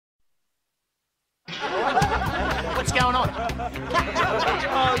What's going on? Oh,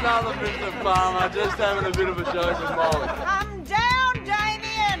 nothing, Mr. Farmer. Just having a bit of a joke with Molly. Come down,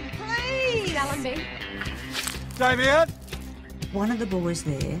 Damien, please. Allenby. Damien? One of the boys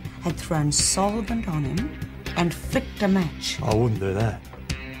there had thrown solvent on him and flicked a match. I wouldn't do that.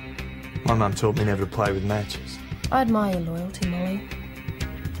 My mum taught me never to play with matches. I admire your loyalty, Molly.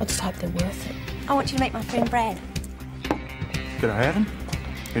 I just hope they're worth it. I want you to meet my friend Brad. G'day, Adam.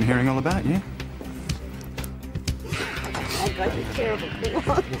 Been hearing all about you.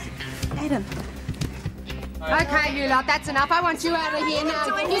 Adam. Okay, you lot, that's enough. I want you out of here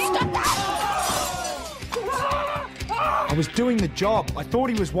now. You stop that! I was doing the job. I thought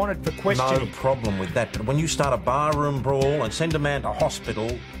he was wanted for questioning. No problem with that, but when you start a barroom brawl and send a man to hospital,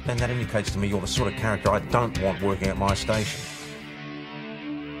 then that indicates to me you're the sort of character I don't want working at my station.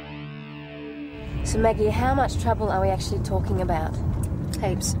 So, Maggie, how much trouble are we actually talking about?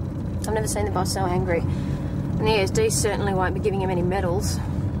 Heaps. I've never seen the boss so angry. And the ESD certainly won't be giving him any medals.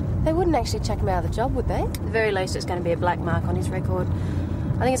 They wouldn't actually chuck him out of the job, would they? At the very least, it's going to be a black mark on his record.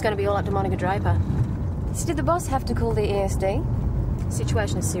 I think it's going to be all up to Monica Draper. So did the boss have to call the ESD? The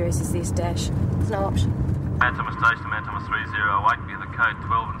situation is serious as this, Dash. There's no option. Mount Thomas Station, Mount Thomas 308, via the code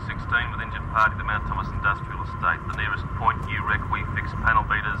 12 and 16 with injured party to Mount Thomas Industrial Estate. The nearest point, U-Rec, we fixed panel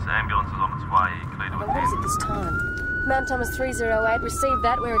beaters, ambulance is on its way. Clear to Well, what is it this time? Mount Thomas 308, received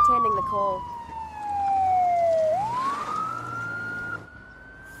that, we're attending the call.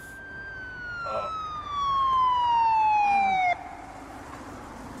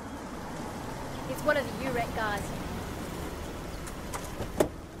 It's one of the U-Rec guys.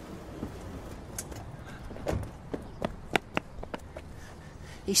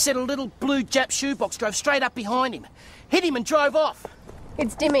 He said a little blue Jap shoebox drove straight up behind him, hit him and drove off.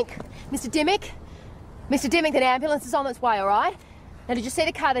 It's Dimmick. Mr. Dimmick? Mr. Dimmick, that ambulance is on its way, all right? Now, did you see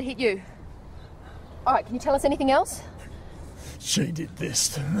the car that hit you? All right, can you tell us anything else? She did this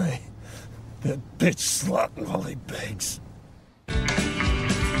to me. That bitch slut Molly Beggs.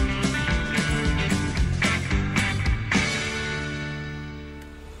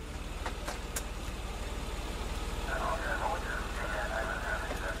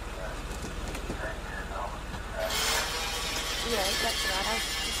 Yeah, that's right. I was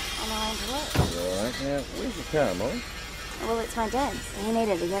just on my way to work. All right. Now, where's your car, Molly? Well, it's my dad's. He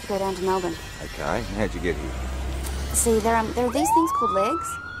needed it. He had to go down to Melbourne. Okay. How'd you get here? See, there are these things called legs.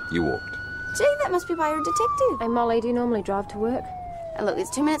 You walked. Gee, that must be why you're a detective. Hey, Molly, do you normally drive to work? Look, it's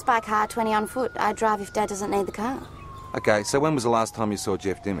 2 minutes by car, 20 on foot. I drive if Dad doesn't need the car. Okay, so when was the last time you saw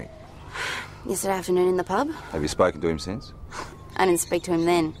Jeff Dimmick? Yesterday afternoon in the pub. Have you spoken to him since? I didn't speak to him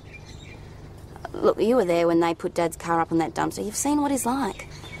then. Look, you were there when they put Dad's car up on that dumpster. You've seen what he's like.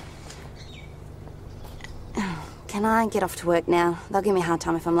 Can I get off to work now? They'll give me a hard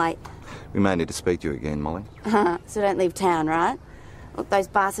time if I'm late. We may need to speak to you again, Molly. So don't leave town, right? Look, those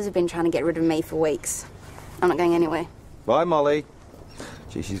bastards have been trying to get rid of me for weeks. I'm not going anywhere. Bye, Molly.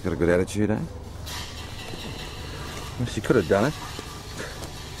 Gee, she's got a good attitude, eh? Well, she could have done it.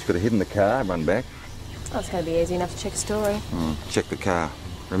 She could have hidden the car, run back. Oh, it's going to be easy enough to check a story. Check the car.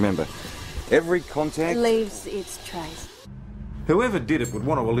 Remember, every contact... Leaves its trace. Whoever did it would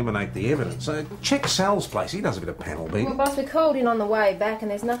want to eliminate the evidence. So check Sal's place. He does a bit of panel beating. Well, boss, we called in on the way back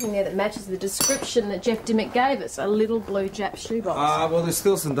and there's nothing there that matches the description that Jeff Dimmick gave us. A little blue Jap shoebox. Well, there's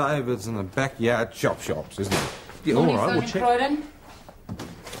still some Davids in the backyard shops, isn't there? Yeah, all right, we'll check. Croydon.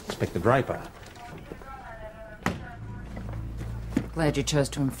 Inspector Draper. Glad you chose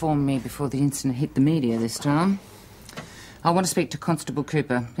to inform me before the incident hit the media this time. I want to speak to Constable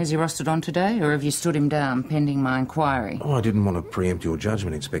Cooper. Is he rostered on today, or have you stood him down pending my inquiry? Oh, I didn't want to preempt your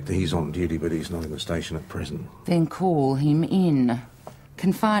judgment, Inspector. He's on duty, but he's not in the station at present. Then call him in.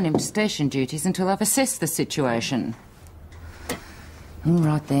 Confine him to station duties until I've assessed the situation. All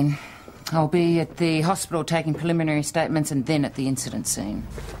right, then. I'll be at the hospital taking preliminary statements and then at the incident scene.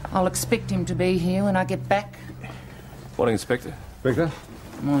 I'll expect him to be here when I get back. Morning, Inspector. Victor?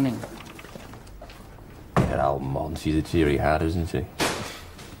 Morning. That old Mon, she's a cheery heart, isn't she?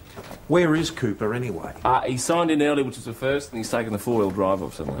 Where is Cooper, anyway? He signed in early, which was the first, and he's taken the four-wheel drive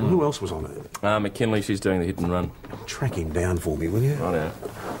off somewhere. And who else was on it? McKinley, she's doing the hit and run. Track him down for me, will you? I know.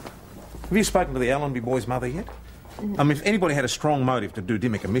 Have you spoken to the Allenby boy's mother yet? I mean, if anybody had a strong motive to do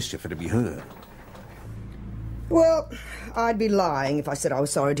Dimmick a mischief, it'd be her. Well, I'd be lying if I said I was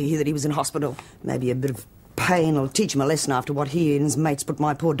sorry to hear that he was in hospital. Maybe a bit of pain will teach him a lesson after what he and his mates put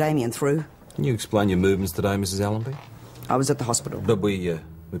my poor Damien through. Can you explain your movements today, Mrs. Allenby? I was at the hospital. But we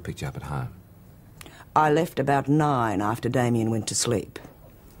picked you up at home. I left about 9 after Damien went to sleep.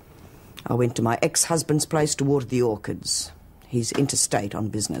 I went to my ex-husband's place to water the orchids. He's interstate on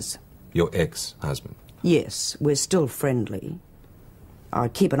business. Your ex-husband? Yes, we're still friendly. I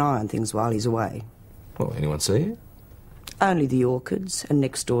keep an eye on things while he's away. Well, anyone see you? Only the orchids and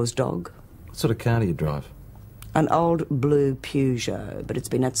next door's dog. What sort of car do you drive? An old blue Peugeot, but it's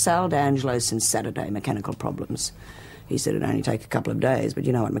been at Sal D'Angelo since Saturday, mechanical problems. He said it'd only take a couple of days, but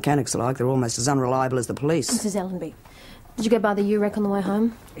you know what mechanics are like. They're almost as unreliable as the police. Mrs. Allenby, did you go by the U-Rec on the way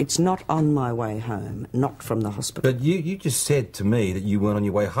home? It's not on my way home, not from the hospital. But you just said to me that you weren't on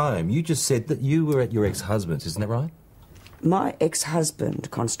your way home. You just said that you were at your ex-husband's, isn't that right? My ex-husband,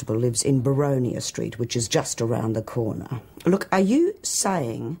 Constable, lives in Baronia Street, which is just around the corner. Look, are you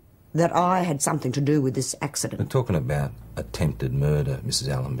saying that I had something to do with this accident? We're talking about attempted murder, Mrs.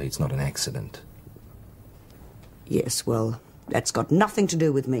 Allenby. It's not an accident. Yes, well, that's got nothing to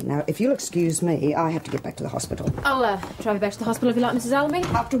do with me. Now, if you'll excuse me, I have to get back to the hospital. I'll drive you back to the hospital if you like, Mrs. Allenby.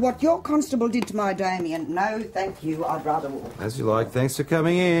 After what your constable did to my Damien, no, thank you, I'd rather walk. As you like. Thanks for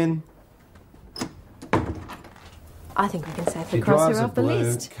coming in. I think we can safely She cross drives her a off the blue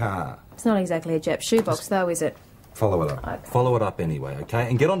list. car. It's not exactly a Jep shoebox, though, is it? Follow it up. Okay. Follow it up anyway, okay?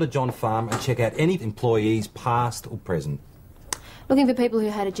 And get on to John Farm and check out any employees, past or present. Looking for people who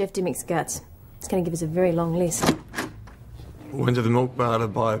had a Jeff Dimmick's guts. It's going to give us a very long list. Went to the milk bar to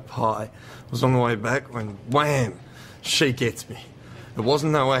buy a pie. Was on the way back when, wham, she gets me. It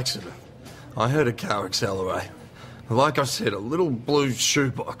wasn't no accident. I heard a car accelerate. Like I said, a little blue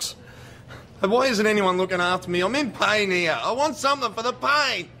shoebox. And why isn't anyone looking after me? I'm in pain here. I want something for the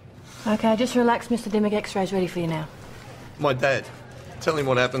pain. OK, just relax, Mr. Dimmick. X-ray's ready for you now. My dad. Tell him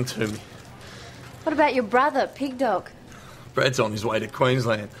what happened to me. What about your brother, Pig Dog? Brad's on his way to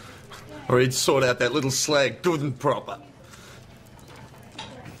Queensland. Or he'd sort out that little slag good and proper.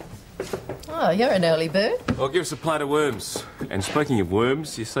 Oh, you're an early bird. Well, give us a plate of worms. And speaking of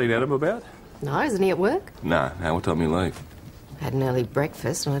worms, you seen Adam about? No, isn't he at work? No, what time you leave? Had an early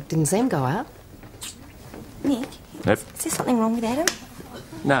breakfast and I didn't see him go out. Nick, Yep. is there something wrong with Adam?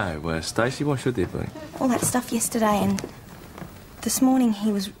 No, Stacey, why should there be? All that stuff yesterday and this morning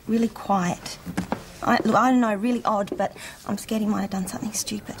he was really quiet. I don't know, really odd, but I'm scared he might have done something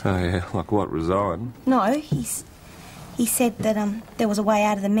stupid. Oh, yeah, like what, resign? No, he said that there was a way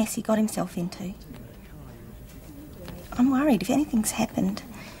out of the mess he got himself into. I'm worried if anything's happened.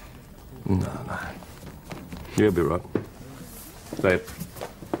 No. You'll be right. Dave.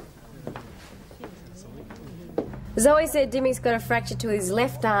 Zoe said Dimmy's got a fracture to his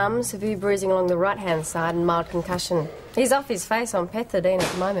left arm, severe bruising along the right-hand side and mild concussion. He's off his face on pethidine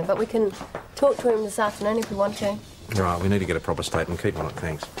at the moment, but we can talk to him this afternoon if we want to. Right, we need to get a proper statement. Keep on it,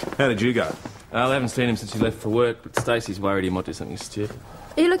 thanks. How did you go? I haven't seen him since he left for work, but Stacey's worried he might do something stupid.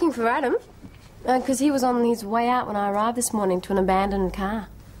 Are you looking for Adam? Because he was on his way out when I arrived this morning to an abandoned car.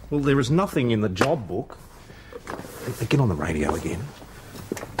 Well, there is nothing in the job book. Get on the radio again.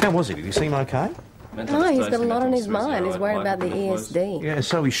 How was he? Did he seem okay? No, he's got a lot on his mind. He's worried about the ESD. Yeah,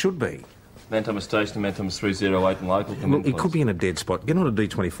 so he should be. Man Thomas Station, Man Thomas 308 and local. Look, he could be in a dead spot. Get on to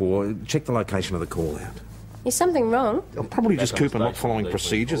D24, check the location of the call-out. Is something wrong? Probably just Cooper not following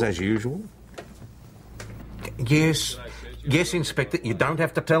procedures, as usual. Yes, Inspector, you don't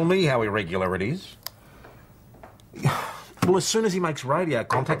have to tell me how irregular it is. Well, as soon as he makes radio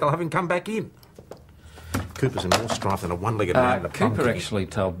contact, I'll have him come back in. Cooper's in more strife than a one-legged man in a plum Cooper cake. actually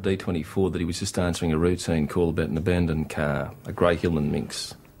told D24 that he was just answering a routine call about an abandoned car, a grey Hillman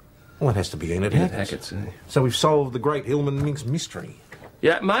Minx. Well, it has to be Enid Hackett's. eh? So we've solved the great Hillman Minx mystery.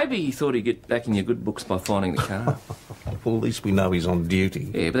 Yeah, maybe he thought he'd get back in your good books by finding the car. Well, at least we know he's on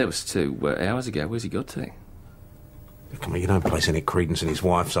duty. Yeah, but that was 2 hours ago. Where's he got to? Come on, you don't place any credence in his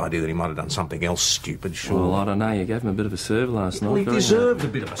wife's idea that he might have done something else stupid, sure. Well, I don't know. You gave him a bit of a serve last night. Well, he Very deserved hard.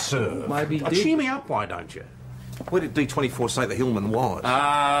 a bit of a serve. Maybe he Oh, did. cheer me up, why don't you? Where did D24 say the Hillman was?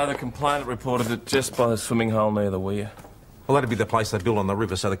 The complainant reported it just by the swimming hole near the weir. Well, that'd be the place they built on the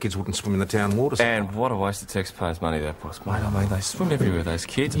river so the kids wouldn't swim in the town water. And what a waste of taxpayers' money that was, mate. I mean, they swim everywhere, those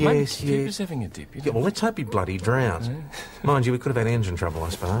kids. Yes, Maybe yes. Cooper's having a dip. Yeah, well, let's hope he bloody drowns. Mind you, we could have had engine trouble, I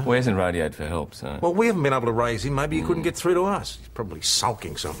suppose. Well, he hasn't radioed for help, so... Well, we haven't been able to raise him. Maybe he couldn't get through to us. He's probably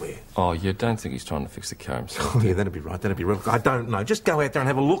sulking somewhere. Oh, you don't think he's trying to fix the car himself? Oh, yeah, that'd be right. That'd be right. I don't know. Just go out there and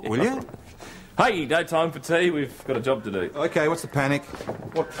have a look, will you? Hey, no time for tea. We've got a job to do. OK, what's the panic?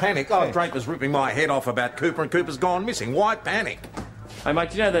 What panic? Oh, Draper's ripping my head off about Cooper, and Cooper's gone missing. Why panic? Hey, mate,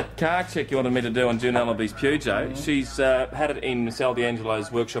 do you know that car check you wanted me to do on June Allenby's Peugeot? She's had it in Sal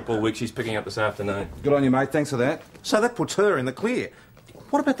D'Angelo's workshop all week. She's picking up this afternoon. Good on you, mate. Thanks for that. So that puts her in the clear.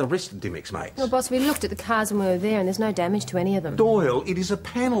 What about the rest of Dimmick's mates? Well, boss, we looked at the cars when we were there and there's no damage to any of them. Doyle, it is a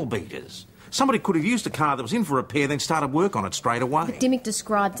panel beaters. Somebody could have used a car that was in for repair, then started work on it straight away. But Dimmick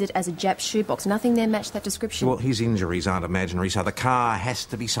described it as a Jap shoebox. Nothing there matched that description. Well, his injuries aren't imaginary, so the car has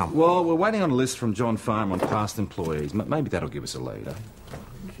to be somewhere. Well, we're waiting on a list from John Farmer on past employees. Maybe that'll give us a lead, eh?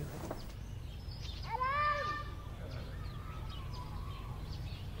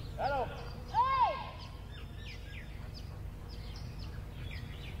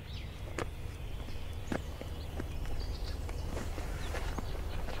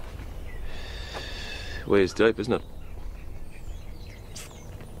 Weir's deep, isn't it?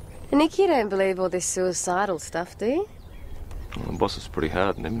 Nick, you don't believe all this suicidal stuff, do you? Well, the boss is pretty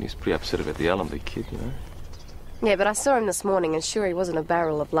hard on him, and he's pretty upset about the Allenby kid, you know. Yeah, but I saw him this morning, and sure, he wasn't a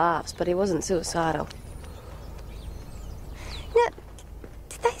barrel of laughs, but he wasn't suicidal. Now,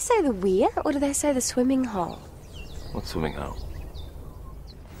 did they say the weir, or did they say the swimming hole? What swimming hole?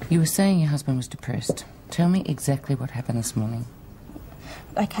 You were saying your husband was depressed. Tell me exactly what happened this morning.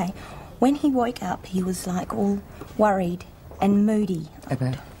 Okay, when he woke up, he was, like, all worried and moody.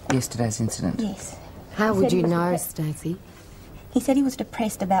 About yesterday's incident? Yes. How would you know, Stacey? He said he was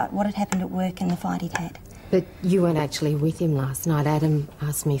depressed about what had happened at work and the fight he'd had. But you weren't actually with him last night. Adam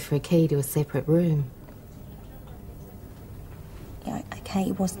asked me for a key to a separate room. Yeah, okay,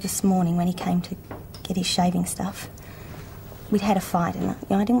 it was this morning when he came to get his shaving stuff. We'd had a fight, and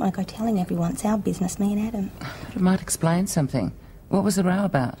I didn't want to go telling everyone. It's our business, me and Adam. But it might explain something. What was the row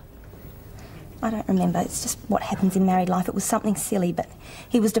about? I don't remember. It's just what happens in married life. It was something silly, but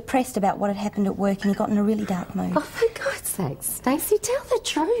he was depressed about what had happened at work, and he got in a really dark mood. Oh, for God's sake, Stacey, tell the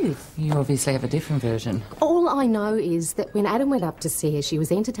truth. You obviously have a different version. All I know is that when Adam went up to see her, she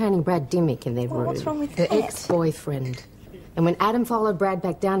was entertaining Brad Dimmick in their room. What's wrong with her that? ex-boyfriend. And when Adam followed Brad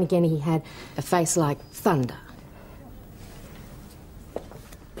back down again, he had a face like thunder.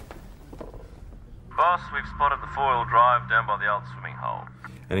 Boss, we've spotted the four-wheel drive down by the old swimming hole.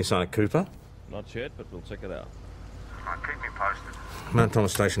 Any sign of Cooper? Not yet, but we'll check it out. Right, keep me posted. Mount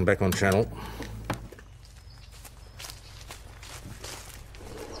Thomas Station back on channel.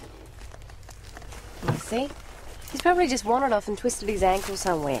 You see? He's probably just wandered off and twisted his ankle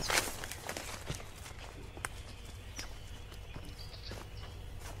somewhere.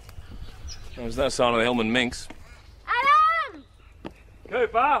 There's no sign of the Hellman minx. Adam!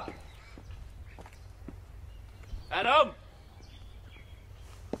 Cooper! Adam!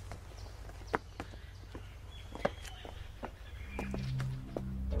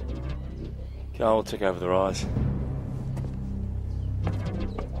 Carl will take over the rise.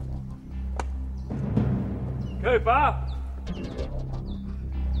 Cooper!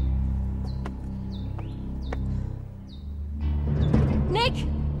 Nick!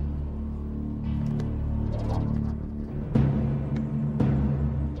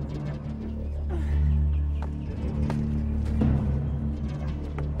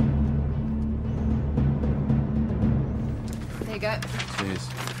 There you go. Cheers.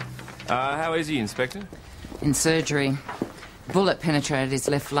 How is he, Inspector? In surgery. Bullet penetrated his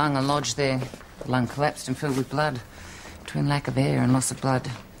left lung and lodged there. The lung collapsed and filled with blood. Between lack of air and loss of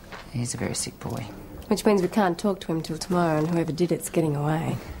blood. He's a very sick boy. Which means we can't talk to him till tomorrow, and whoever did it's getting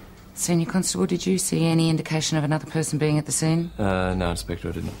away. Senior Constable, did you see any indication of another person being at the scene? No, Inspector,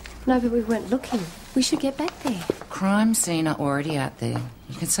 I didn't. No, but we weren't looking. We should get back there. Crime scene are already out there.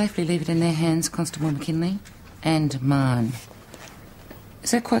 You can safely leave it in their hands, Constable McKinley. And mine.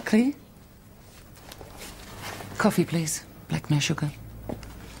 Is that quite clear? Coffee, please. Black, no sugar.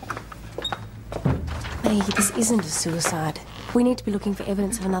 Maggie, this isn't a suicide. We need to be looking for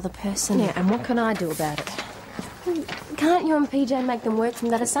evidence of another person. Yeah, and what can I do about it? Can't you and PJ make them work from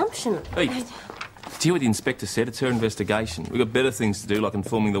that assumption? Hey, do you hear what the Inspector said? It's her investigation. We've got better things to do, like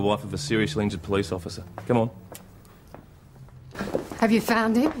informing the wife of a seriously injured police officer. Come on. Have you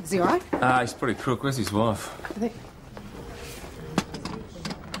found him? Is he all right? He's pretty crook. Where's his wife?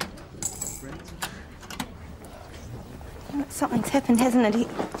 Something's happened, hasn't it?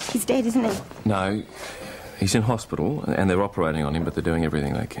 He's dead, isn't he? No, he's in hospital, and they're operating on him, but they're doing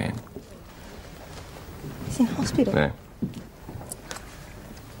everything they can. He's in hospital? Yeah.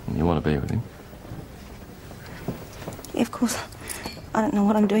 And you want to be with him? Yeah, of course. I don't know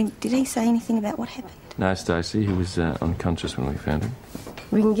what I'm doing. Did he say anything about what happened? No, Stacey. He was unconscious when we found him.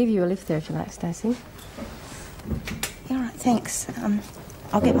 We can give you a lift there if you like, Stacey. Yeah, all right, thanks.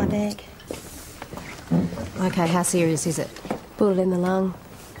 I'll get my bag. Okay, how serious is it? Bullet in the lung.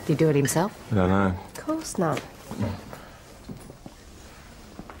 Did he do it himself? I don't know. Of course not.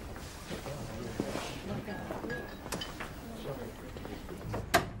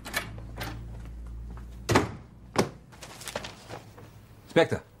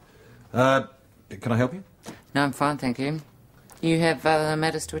 Inspector, can I help you? No, I'm fine, thank you. You have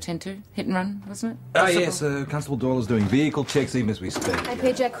matters to attend to? Hit and run, wasn't it? Oh, yes, Constable Doyle is doing vehicle checks even as we speak. Hey,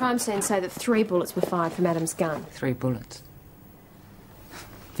 PJ, crime scene say that 3 bullets were fired from Adam's gun. 3 bullets.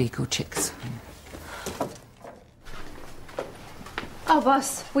 Vehicle checks. Oh,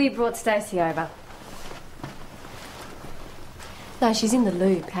 boss, we brought Stacey over. No, she's in the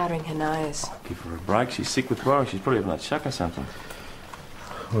loo, powdering her nose. Give her a break. She's sick with worry. She's probably having a chuck or something.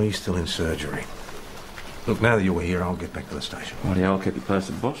 Well, he's still in surgery. Look, now that you're here, I'll get back to the station. Righty, I'll keep you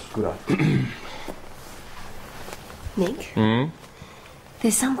posted, boss. Good day. Nick? Hmm?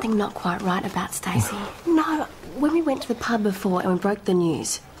 There's something not quite right about Stacey. No, when we went to the pub before and we broke the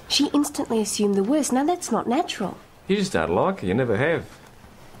news, she instantly assumed the worst. Now, that's not natural. You just don't like her. You never have.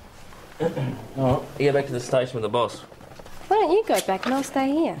 Oh, you go back to the station with the boss. Why don't you go back and I'll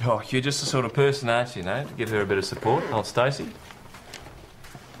stay here? Oh, you're just the sort of person, aren't you, to give her a bit of support, old Stacey?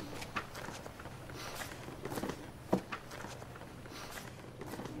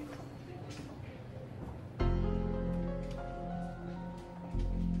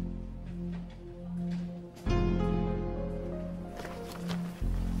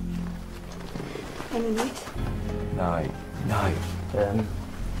 Any news? No.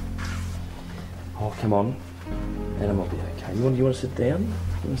 Oh, come on. Adam will be okay. You want to sit down?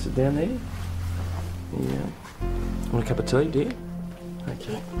 You want to sit down there? Yeah. Want a cup of tea, dear?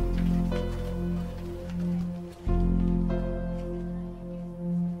 Okay.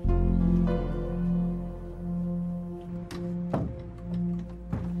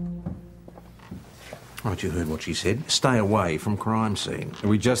 Right, you heard what she said. Stay away from crime scene.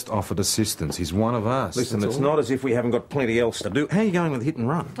 We just offered assistance. He's one of us. Listen, it's not as if we haven't got plenty else to do. How are you going with hit and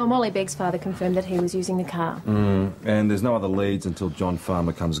run? Oh, Molly Begg's father confirmed that he was using the car. And there's no other leads until John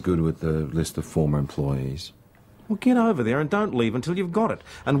Farmer comes good with the list of former employees. Well, get over there and don't leave until you've got it.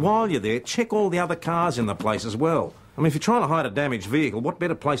 And while you're there, check all the other cars in the place as well. I mean, if you're trying to hide a damaged vehicle, what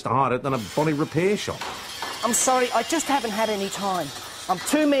better place to hide it than a body repair shop? I'm sorry, I just haven't had any time. I'm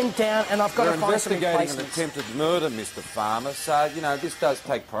 2 men down and I've got to find some investigating an replacements. attempted murder, Mr. Farmer, so, this does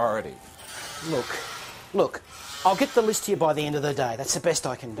take priority. Look, I'll get the list to you by the end of the day. That's the best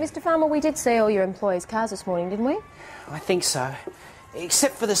I can do. Mr. Farmer, we did see all your employees' cars this morning, didn't we? I think so.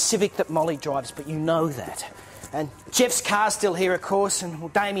 Except for the Civic that Molly drives, but you know that. And Jeff's car's still here, of course,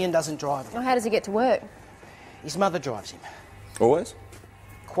 and Damien doesn't drive it. Well, how does he get to work? His mother drives him. Always?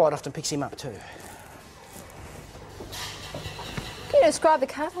 Quite often picks him up too. Can you describe the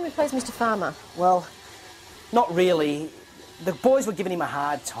car for me, please, Mr. Farmer? Well, not really. The boys were giving him a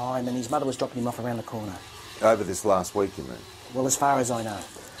hard time and his mother was dropping him off around the corner. Over this last week, you mean? Well, as far as I know.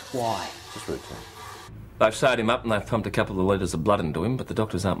 Why? Just routine. They've sewed him up and they've pumped a couple of litres of blood into him, but the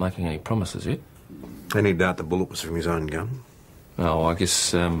doctors aren't making any promises yet. Any doubt the bullet was from his own gun? Oh, I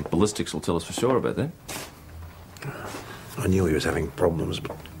guess ballistics will tell us for sure about that. I knew he was having problems,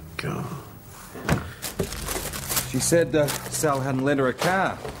 but... God. She said Sal hadn't lent her a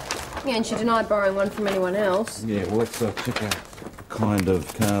car. Yeah, and she denied borrowing one from anyone else. Yeah, well, let's check out the kind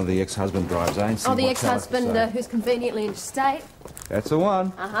of car the ex-husband drives, eh? Oh, the ex-husband who's conveniently interstate. That's the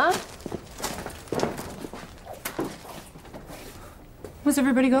one. Uh-huh. Where's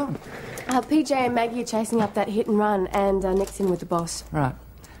everybody gone? PJ and Maggie are chasing up that hit and run, and Nick's in with the boss. Right.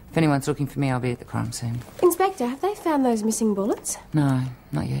 If anyone's looking for me, I'll be at the crime scene. Inspector, have they found those missing bullets? No,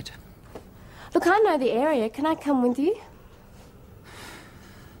 not yet. Look, I know the area. Can I come with you?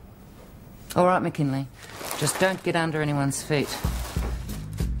 All right, McKinley. Just don't get under anyone's feet.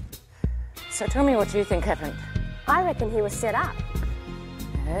 So tell me what you think happened. I reckon he was set up.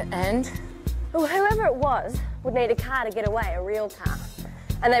 And? Well, whoever it was would need a car to get away, a real car.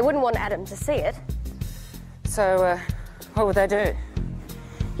 And they wouldn't want Adam to see it. So, what would they do?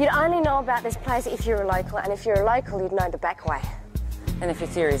 You'd only know about this place if you're a local, and if you're a local, you'd know the back way. And if your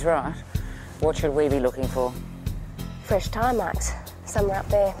theory's right, what should we be looking for? Fresh tire marks. Somewhere up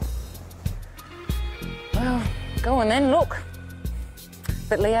there. Well, go on then, look.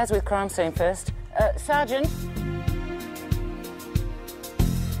 But liaise with crime scene first. Sergeant?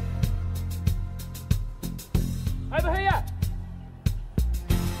 Over here!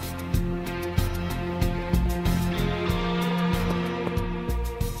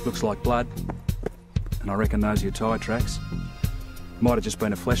 Looks like blood. And I reckon those are your tyre tracks. Might have just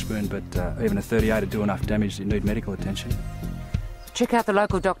been a flesh wound, but even a 38 would do enough damage that you need medical attention. Check out the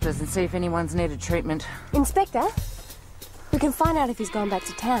local doctors and see if anyone's needed treatment. Inspector, we can find out if he's gone back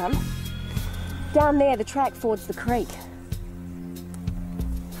to town. Down there, the track fords the creek.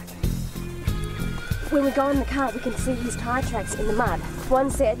 When we go in the car, we can see his tyre tracks in the mud.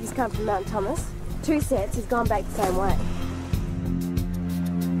 One set, he's come from Mount Thomas. 2 sets, he's gone back the same way.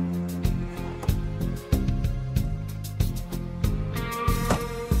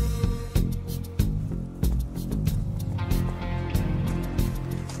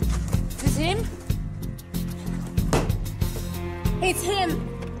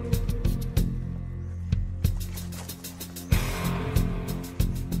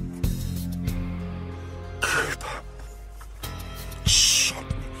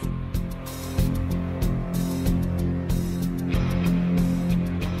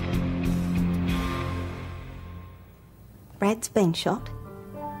 Brad's been shot.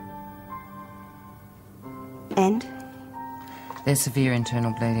 And? There's severe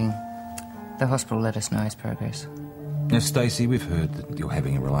internal bleeding. The hospital let us know his progress. Now, Stacey, we've heard that you're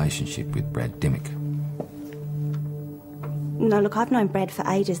having a relationship with Brad Dimmick. No, look, I've known Brad for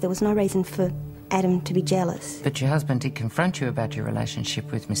ages. There was no reason for Adam to be jealous. But your husband did confront you about your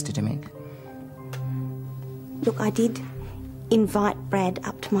relationship with Mr. Dimmick. Look, I did invite Brad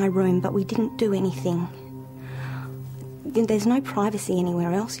up to my room, but we didn't do anything. There's no privacy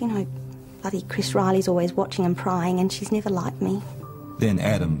anywhere else, you know. Bloody Chris Riley's always watching and prying, and she's never liked me. Then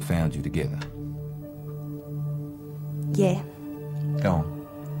Adam found you together. Yeah. Go on.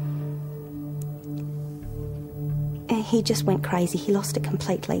 He just went crazy. He lost it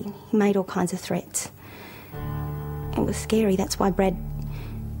completely. He made all kinds of threats. It was scary. That's why Brad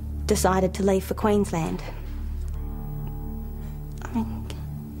decided to leave for Queensland. I mean,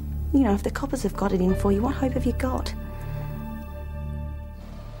 you know, if the coppers have got it in for you, what hope have you got?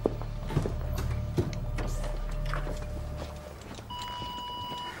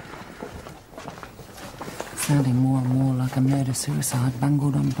 Sounding more and more like a murder-suicide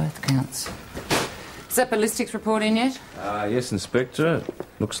bungled on both counts. Is that ballistics report in yet? Yes, Inspector.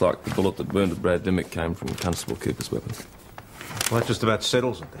 Looks like the bullet that burned at Brad Dimmick came from Constable Cooper's weapon. Well, that just about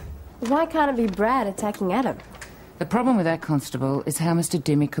settles it then. Why can't it be Brad attacking Adam? The problem with that, Constable, is how Mr.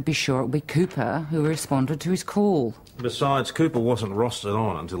 Dimmick could be sure it would be Cooper who responded to his call. Besides, Cooper wasn't rostered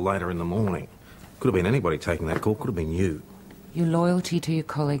on until later in the morning. Could have been anybody taking that call, could have been you. Your loyalty to your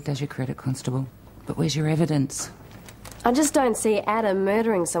colleague does you credit, Constable. But where's your evidence? I just don't see Adam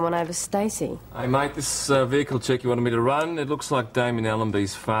murdering someone over Stacey. Hey, mate, this vehicle check you wanted me to run, it looks like Damien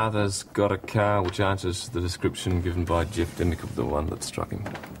Allenby's father's got a car which answers the description given by Jeff Dimmick of the one that struck him.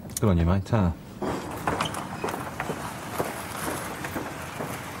 Good on you, mate. I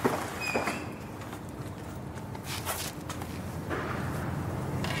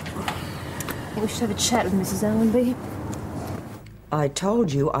think we should have a chat with Mrs. Allenby. I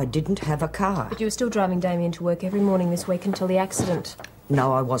told you I didn't have a car. But you were still driving Damien to work every morning this week until the accident.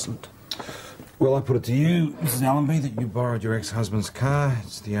 No, I wasn't. Well, I put it to you, Mrs. Allenby, that you borrowed your ex-husband's car.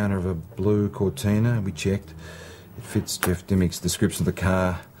 It's the owner of a blue Cortina. We checked. It fits Jeff Dimmick's description of the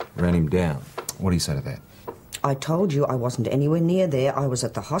car. Ran him down. What do you say to that? I told you I wasn't anywhere near there. I was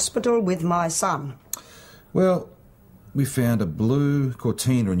at the hospital with my son. Well, we found a blue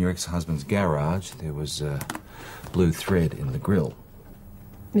Cortina in your ex-husband's garage. There was blue thread in the grille.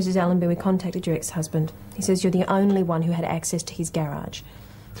 Mrs. Allenby, we contacted your ex-husband. He says you're the only one who had access to his garage.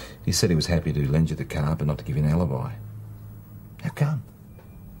 He said he was happy to lend you the car, but not to give you an alibi. How come?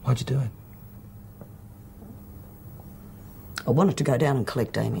 Why'd you do it? I wanted to go down and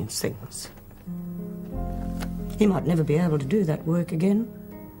collect Damien's things. He might never be able to do that work again,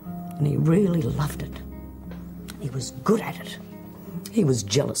 and he really loved it. He was good at it. He was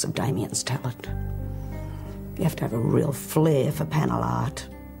jealous of Damien's talent. You have to have a real flair for panel art.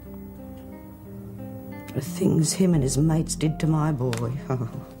 The things him and his mates did to my boy.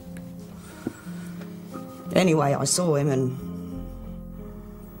 Anyway, I saw him and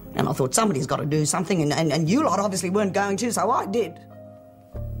I thought somebody's got to do something, and you lot obviously weren't going to, so I did.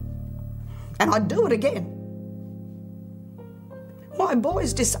 And I'd do it again. My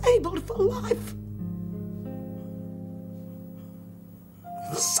boy's disabled for life.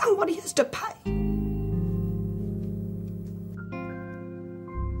 Somebody has to pay.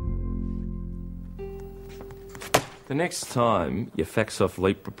 The next time you fax off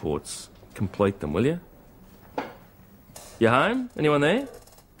LEAP reports, complete them, will you? You home? Anyone there?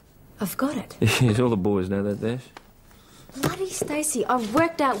 I've got it. Yes, all the boys know that, Dash. Bloody Stacey, I've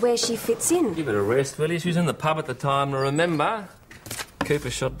worked out where she fits in. Give it a rest, will you? She was in the pub at the time, and remember, Cooper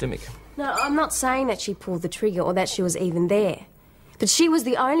shot Dimmick. No, I'm not saying that she pulled the trigger or that she was even there. But she was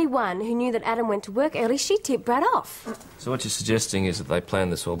the only one who knew that Adam went to work early. She tipped Brad off. So what you're suggesting is that they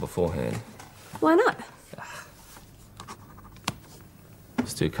planned this all beforehand? Why not?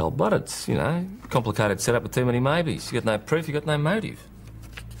 It's too cold-blooded, you know. Complicated setup with too many maybes. You got no proof, you got no motive.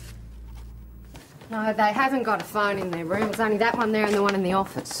 No, they haven't got a phone in their room. It's only that one there and the one in the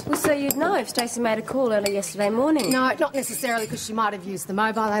office. Well, so you'd know if Stacey made a call early yesterday morning. No, not necessarily, because she might have used the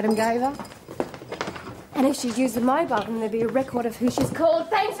mobile Adam gave her. And if she'd used the mobile, then there'd be a record of who she's called.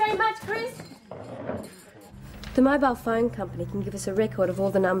 Thanks very much, Chris. The mobile phone company can give us a record of all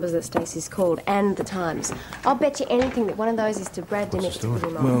the numbers that Stacey's called and the times. I'll bet you anything that one of those is to Brad Dimmick to put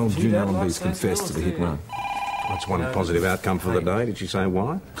him on. Well, June Allenby's confessed to the hit run. That's one positive outcome for the day. Did she say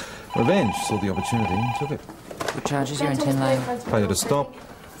why? Revenge. Saw the opportunity and took it. What charges you in 10 lane? Failure to stop,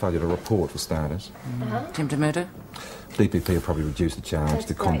 failure to report, for starters. Attempted murder? DPP will probably reduce the charge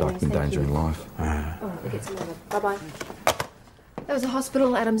to conduct endangering life. Oh, we'll get some other. Bye-bye. That was the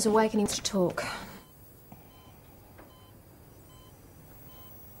hospital. Adam's awakening to talk.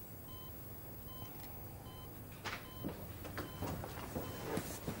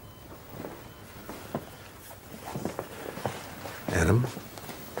 Adam,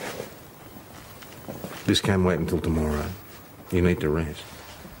 this can't wait until tomorrow. You need to rest.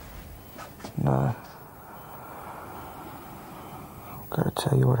 No. I've got to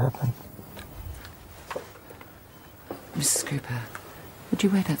tell you what happened. Mrs. Cooper, would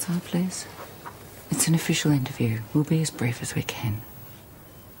you wait outside, please? It's an official interview. We'll be as brief as we can.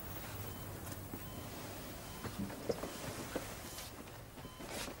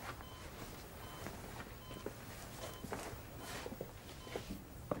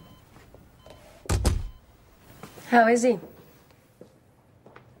 How is he?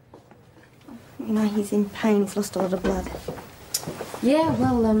 You know, he's in pain. He's lost a lot of blood. Yeah,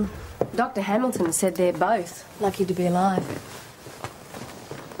 well, Dr. Hamilton said they're both lucky to be alive.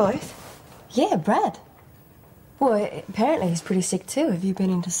 Both? Yeah, Brad. Well, apparently he's pretty sick too. Have you been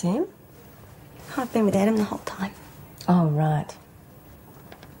in to see him? I've been with Adam the whole time. Oh, right.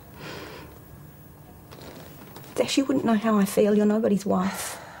 Dash, you wouldn't know how I feel. You're nobody's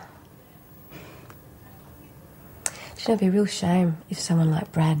wife. It'd be a real shame if someone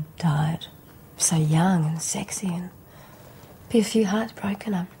like Brad died. So young and sexy, and be a few hearts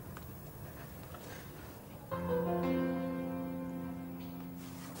broken up.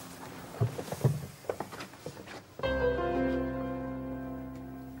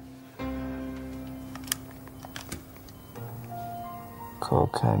 Call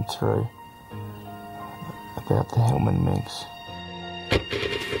came through about the Hellman mix.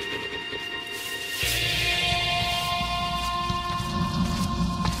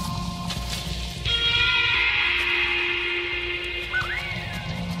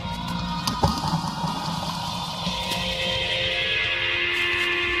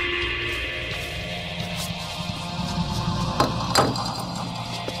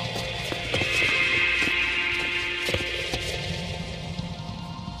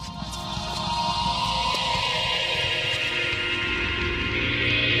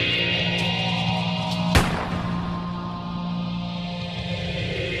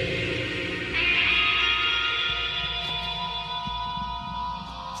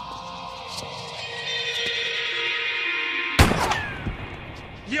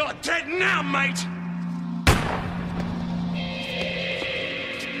 You're dead now, mate!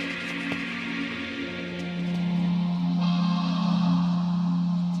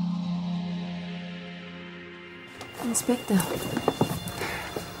 Inspector,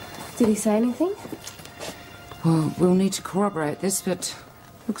 did he say anything? Well, we'll need to corroborate this, but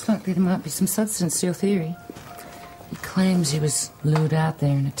looks like there might be some substance to your theory. He claims he was lured out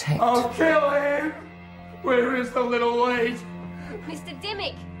there and attacked. I'll kill him! Where is the little weed? Mr.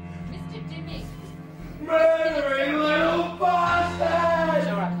 Dimmick! Mr. Dimmick! Murdering little bastard!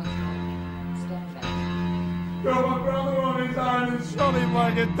 All right, stand back. Got my brother on his own and shot him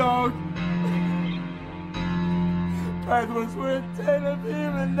like a dog. Brad was worth 10 of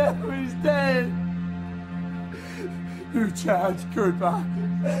him and now he's dead. Who charged Cooper?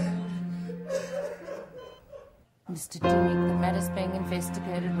 Mr. Dimmick, the matter's being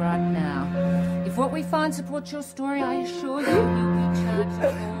investigated right now. If what we find supports your story, I assure you, you'll be charged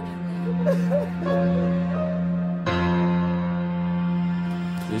accordingly.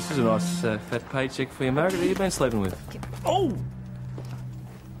 This is a nice fat paycheck for you, Margaret. Who you been sleeping with? Oh!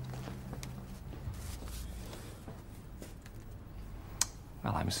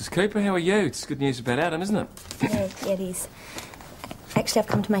 Hello, Mrs. Cooper. How are you? It's good news about Adam, isn't it? Yeah, it is. Actually, I've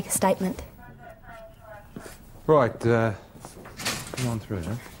come to make a statement. Right, come on through,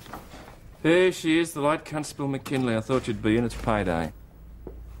 huh? There she is, the late Constable McKinley. I thought you'd be in. It's payday.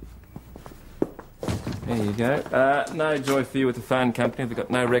 There you go. No joy for you with the phone company. They've got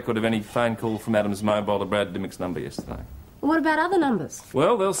no record of any phone call from Adam's mobile to Brad Dimmick's number yesterday. What about other numbers?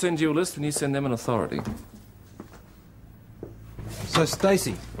 Well, they'll send you a list when you send them an authority. So,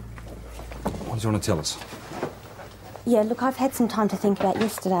 Stacey, what do you want to tell us? Yeah, look, I've had some time to think about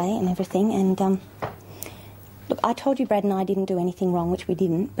yesterday and everything, and, look, I told you Brad and I didn't do anything wrong, which we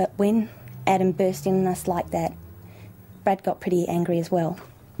didn't, but when Adam burst in on us like that, Brad got pretty angry as well.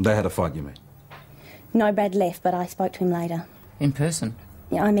 They had a fight, you mean? No, Brad left, but I spoke to him later. In person?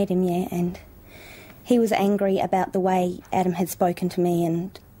 Yeah, I met him, yeah, and he was angry about the way Adam had spoken to me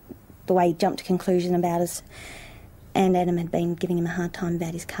and the way he jumped to conclusion about us. And Adam had been giving him a hard time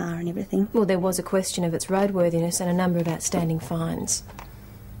about his car and everything. Well, there was a question of its roadworthiness and a number of outstanding fines.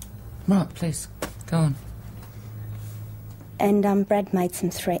 Right, please, go on. And Brad made some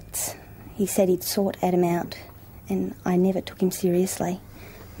threats. He said he'd sort Adam out, and I never took him seriously.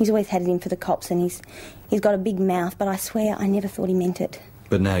 He's always had it in for the cops, and he's got a big mouth, but I swear I never thought he meant it.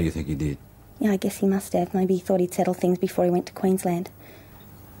 But now you think he did? Yeah, I guess he must have. Maybe he thought he'd settle things before he went to Queensland.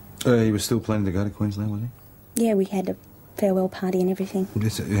 He was still planning to go to Queensland, was he? Yeah, we had a farewell party and everything.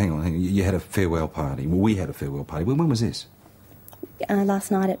 Hang on. You had a farewell party. Well, we had a farewell party. When was this?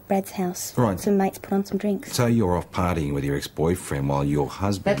 Last night at Brad's house. Right. Some mates put on some drinks. So you're off partying with your ex-boyfriend while your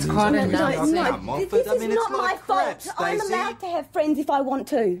husband That's is... quite No, enough. this is not my fault. I'm allowed to have friends if I want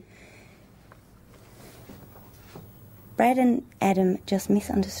to. Brad and Adam just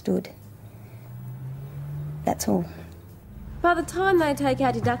misunderstood. That's all. By the time they take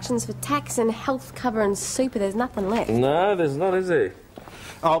out deductions for tax and health cover and super, there's nothing left. No, there's not, is there?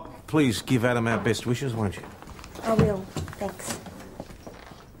 Oh, please give Adam our best wishes, won't you? I will. Thanks.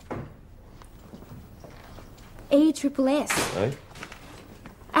 ESSS. Eh?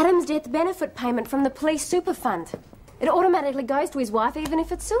 Adam's death benefit payment from the police super fund. It automatically goes to his wife even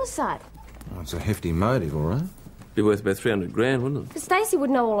if it's suicide. Oh, it's a hefty motive, all right. Be worth about 300 grand, wouldn't it? But Stacey would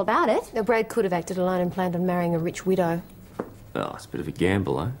know all about it. Now, Brad could have acted alone and planned on marrying a rich widow. Oh, it's a bit of a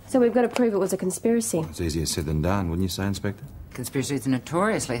gamble, eh? So we've got to prove it was a conspiracy. It's easier said than done, wouldn't you say, Inspector? Conspiracy is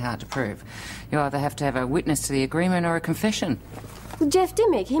notoriously hard to prove. You either have to have a witness to the agreement or a confession. Well, Jeff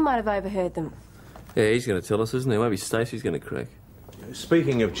Dimmick, he might have overheard them. Yeah, he's going to tell us, isn't he? Maybe Stacey's going to crack.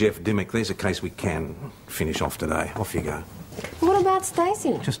 Speaking of Jeff Dimmick, there's a case we can finish off today. Off you go. What about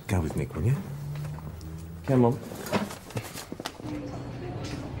Stacey? Just go with Nick, will you? Come on.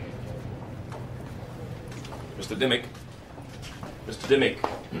 Mr. Dimmick. Mr. Dimmick.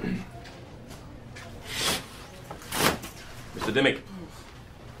 Mr. Dimmick.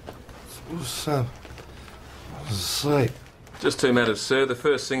 What's up? I was asleep. Just two matters, sir. The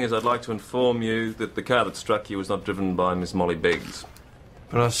first thing is I'd like to inform you that the car that struck you was not driven by Miss Molly Beggs.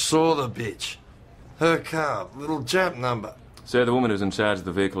 But I saw the bitch. Her car, little Jap number. Sir, the woman who's in charge of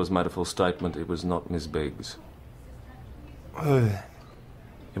the vehicle has made a full statement. It was not Miss Beggs. Who?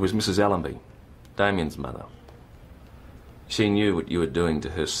 It was Mrs. Allenby, Damien's mother. She knew what you were doing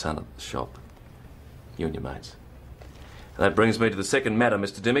to her son at the shop. You and your mates. And that brings me to the second matter,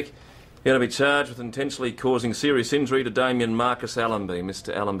 Mr. Dimmick. You're going to be charged with intentionally causing serious injury to Damien Marcus Allenby.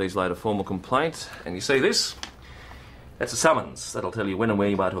 Mr. Allenby's laid a formal complaint. And you see this? That's a summons. That'll tell you when and where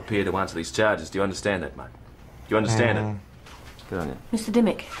you are to appear to answer these charges. Do you understand that, mate? Do you understand it? Good on you. Mr.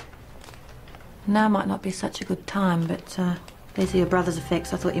 Dimmick, now might not be such a good time, but these are your brother's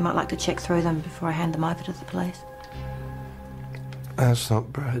effects. I thought you might like to check through them before I hand them over to the police. That's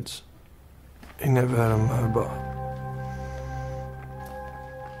not Brad's. He never had a mobile.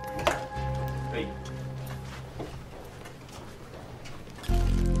 Hey.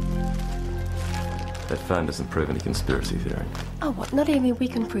 That phone doesn't prove any conspiracy theory. Oh, what? Not even we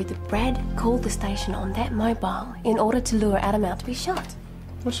can prove that Brad called the station on that mobile in order to lure Adam out to be shot.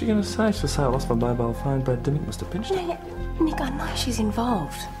 What's she going to say? She'll say I lost my mobile phone. Brad Dimmick must have pinched it. No, Nick, I know she's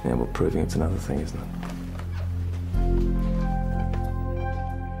involved. Yeah, well, proving it's another thing, isn't it?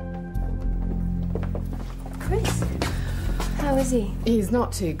 Chris, how is he? He's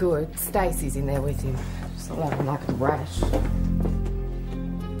not too good. Stacey's in there with him. Just not looking like a rash.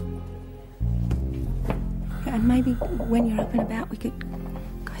 And maybe when you're up and about, we could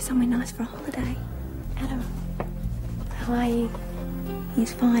go somewhere nice for a holiday. Adam, how are you?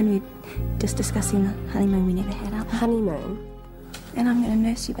 He's fine. We're just discussing the honeymoon we never had up. Honeymoon? And I'm going to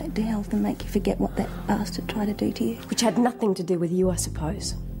nurse you back to health and make you forget what that bastard tried to do to you. Which had nothing to do with you, I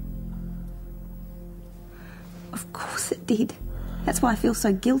suppose. Of course it did. That's why I feel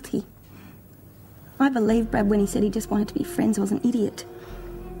so guilty. I believed Brad when he said he just wanted to be friends. I was an idiot.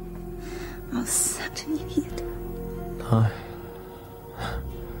 I was such an idiot. No.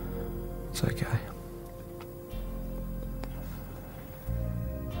 It's okay.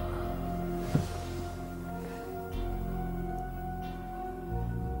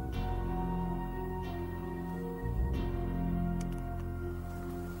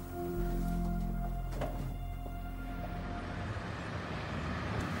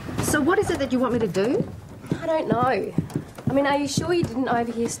 So what is it that you want me to do? I don't know. I mean, are you sure you didn't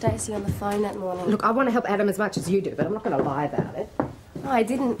overhear Stacey on the phone that morning? Look, I want to help Adam as much as you do, but I'm not going to lie about it. No, I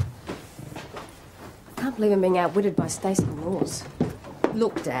didn't. I can't believe I'm being outwitted by Stacey Laws.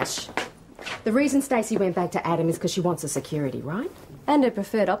 Look, Dash, the reason Stacey went back to Adam is because she wants a security, right? And her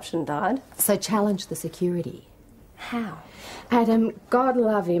preferred option died. So challenge the security. How? Adam, God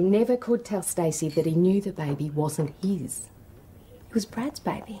love him, never could tell Stacey that he knew the baby wasn't his. It was Brad's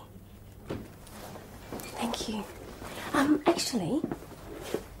baby. Thank you. Actually,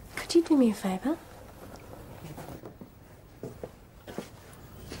 could Could you do me a favour?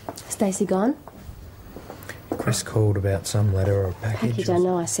 Stacey gone? Chris called about some letter or a package. I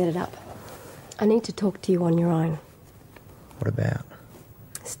know, I set it up. I need to talk to you on your own. What about?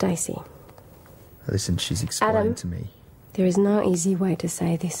 Stacey. Listen, she's explained Adam, to me. There is no easy way to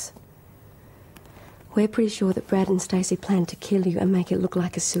say this. We're pretty sure that Brad and Stacey planned to kill you and make it look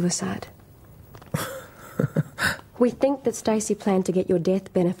like a suicide. We think that Stacey planned to get your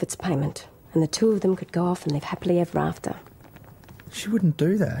death benefits payment, and the two of them could go off and live happily ever after. She wouldn't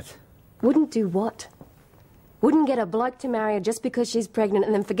do that. Wouldn't do what? Wouldn't get a bloke to marry her just because she's pregnant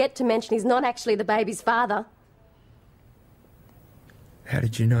and then forget to mention he's not actually the baby's father. How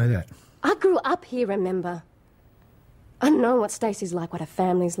did you know that? I grew up here, remember? I know what Stacey's like, what her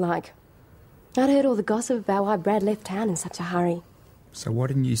family's like. I'd heard all the gossip about why Brad left town in such a hurry. So why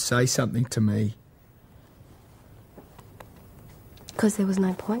didn't you say something to me? Because there was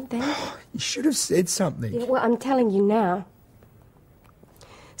no point then. You should have said something. Yeah, well, I'm telling you now.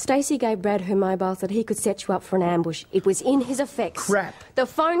 Stacey gave Brad her mobile so that he could set you up for an ambush. It was in his effects. Crap. The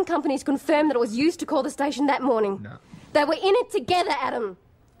phone companies confirmed that it was used to call the station that morning. No. They were in it together, Adam.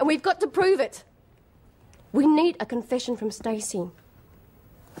 And we've got to prove it. We need a confession from Stacey.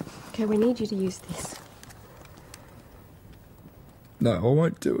 Okay, we need you to use this. No, I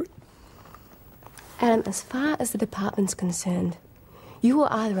won't do it. Adam, as far as the department's concerned, you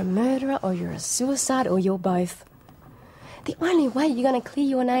are either a murderer or you're a suicide or you're both. The only way you're going to clear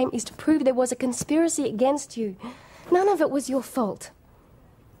your name is to prove there was a conspiracy against you. None of it was your fault.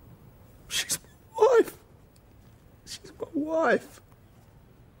 She's my wife. She's my wife.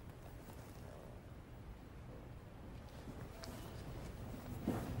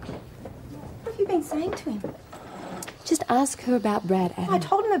 What have you been saying to him? Just ask her about Brad, Adam. I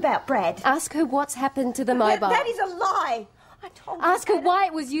told him about Brad. Ask her what's happened to the mobile. That is a lie. I told him. Ask her why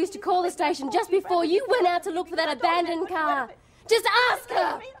it was used to call the station just before you went out to look for that abandoned car. Just ask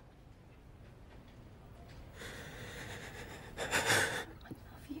her.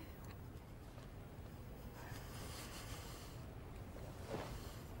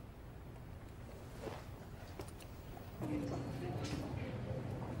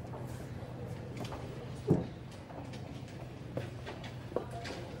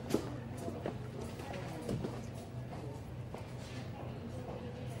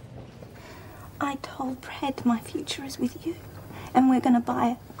 I told Brad my future is with you, and we're going to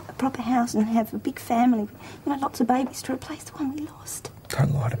buy a proper house and have a big family. You know, lots of babies to replace the one we lost.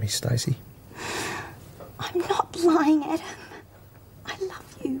 Don't lie to me, Stacey. I'm not lying, Adam. I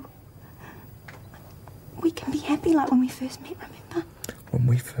love you. We can be happy like when we first met, remember? When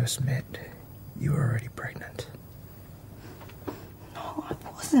we first met, you were already pregnant. No, I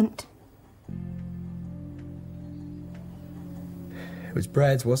wasn't. It was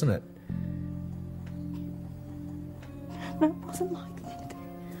Brad's, wasn't it? No, it wasn't like that.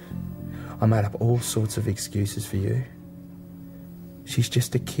 I made up all sorts of excuses for you. She's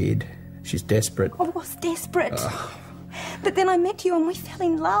just a kid. She's desperate. I was desperate. But then I met you and we fell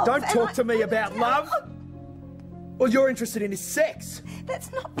in love. Don't talk to me about love. All you're interested in is sex.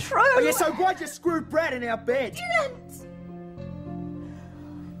 That's not true. Oh, yeah, so why'd you screw Brad in our bed? I didn't.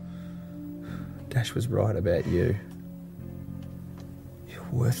 Dash was right about you. You're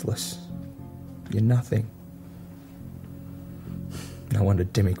worthless. You're nothing. No wonder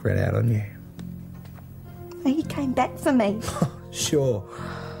Dimmick ran out on you. He came back for me. Sure.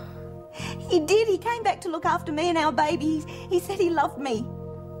 He did. He came back to look after me and our baby. He said he loved me.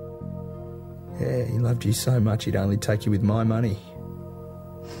 Yeah, he loved you so much he'd only take you with my money.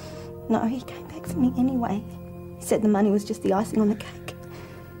 No, he came back for me anyway. He said the money was just the icing on the cake.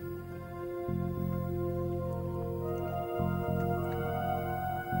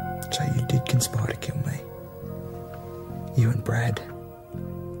 So you did conspire to kill me. You and Brad.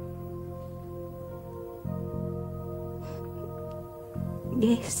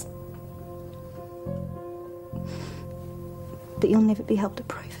 Yes. But you'll never be able to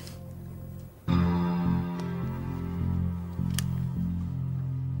prove it.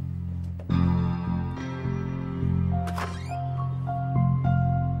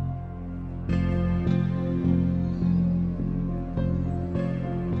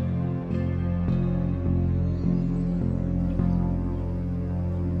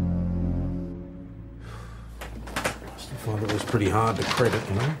 I find it was pretty hard to credit,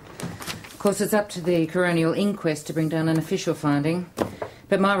 you know. Of course, it's up to the coronial inquest to bring down an official finding.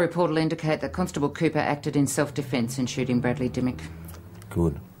 But my report will indicate that Constable Cooper acted in self-defence in shooting Bradley Dimmick.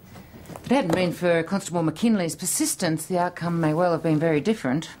 Good. If it hadn't been for Constable McKinley's persistence, the outcome may well have been very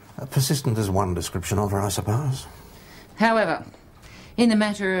different. Persistent is one description of her, I suppose. However, In the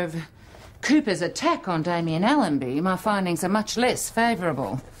matter of Cooper's attack on Damien Allenby, my findings are much less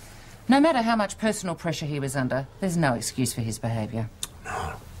favourable. No matter how much personal pressure he was under, there's no excuse for his behaviour.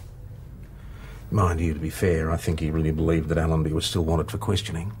 No. Mind you, to be fair, I think he really believed that Allenby was still wanted for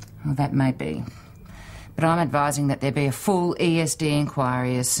questioning. Well, that may be. But I'm advising that there be a full ESD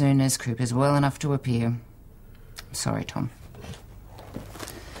inquiry as soon as Cooper's well enough to appear. I'm sorry, Tom.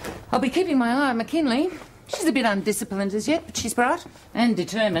 I'll be keeping my eye on McKinley. She's a bit undisciplined as yet, but she's bright and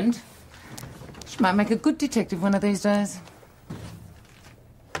determined. She might make a good detective one of these days.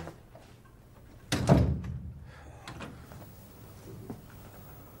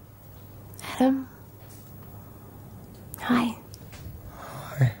 Adam? Hi.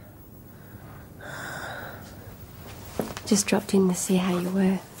 Hi. Just dropped in to see how you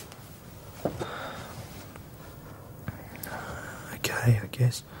were. Okay, I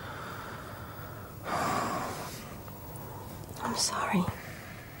guess. I'm sorry.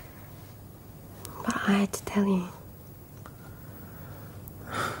 But I had to tell you.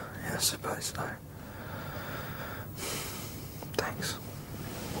 Yeah, I suppose so. Thanks.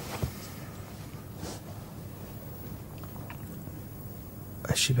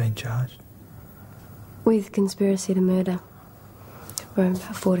 Has she been charged? With conspiracy to murder. For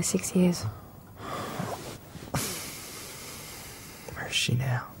about 4 to 6 years. Where is she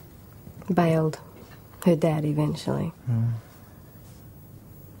now? Bailed. Her dad eventually.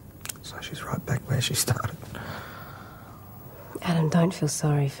 So she's right back where she started. Adam, don't feel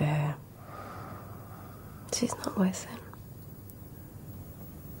sorry for her. She's not worth it.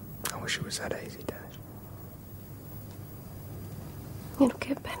 I wish it was that easy, Dad. It'll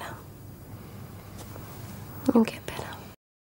get better. It'll get better.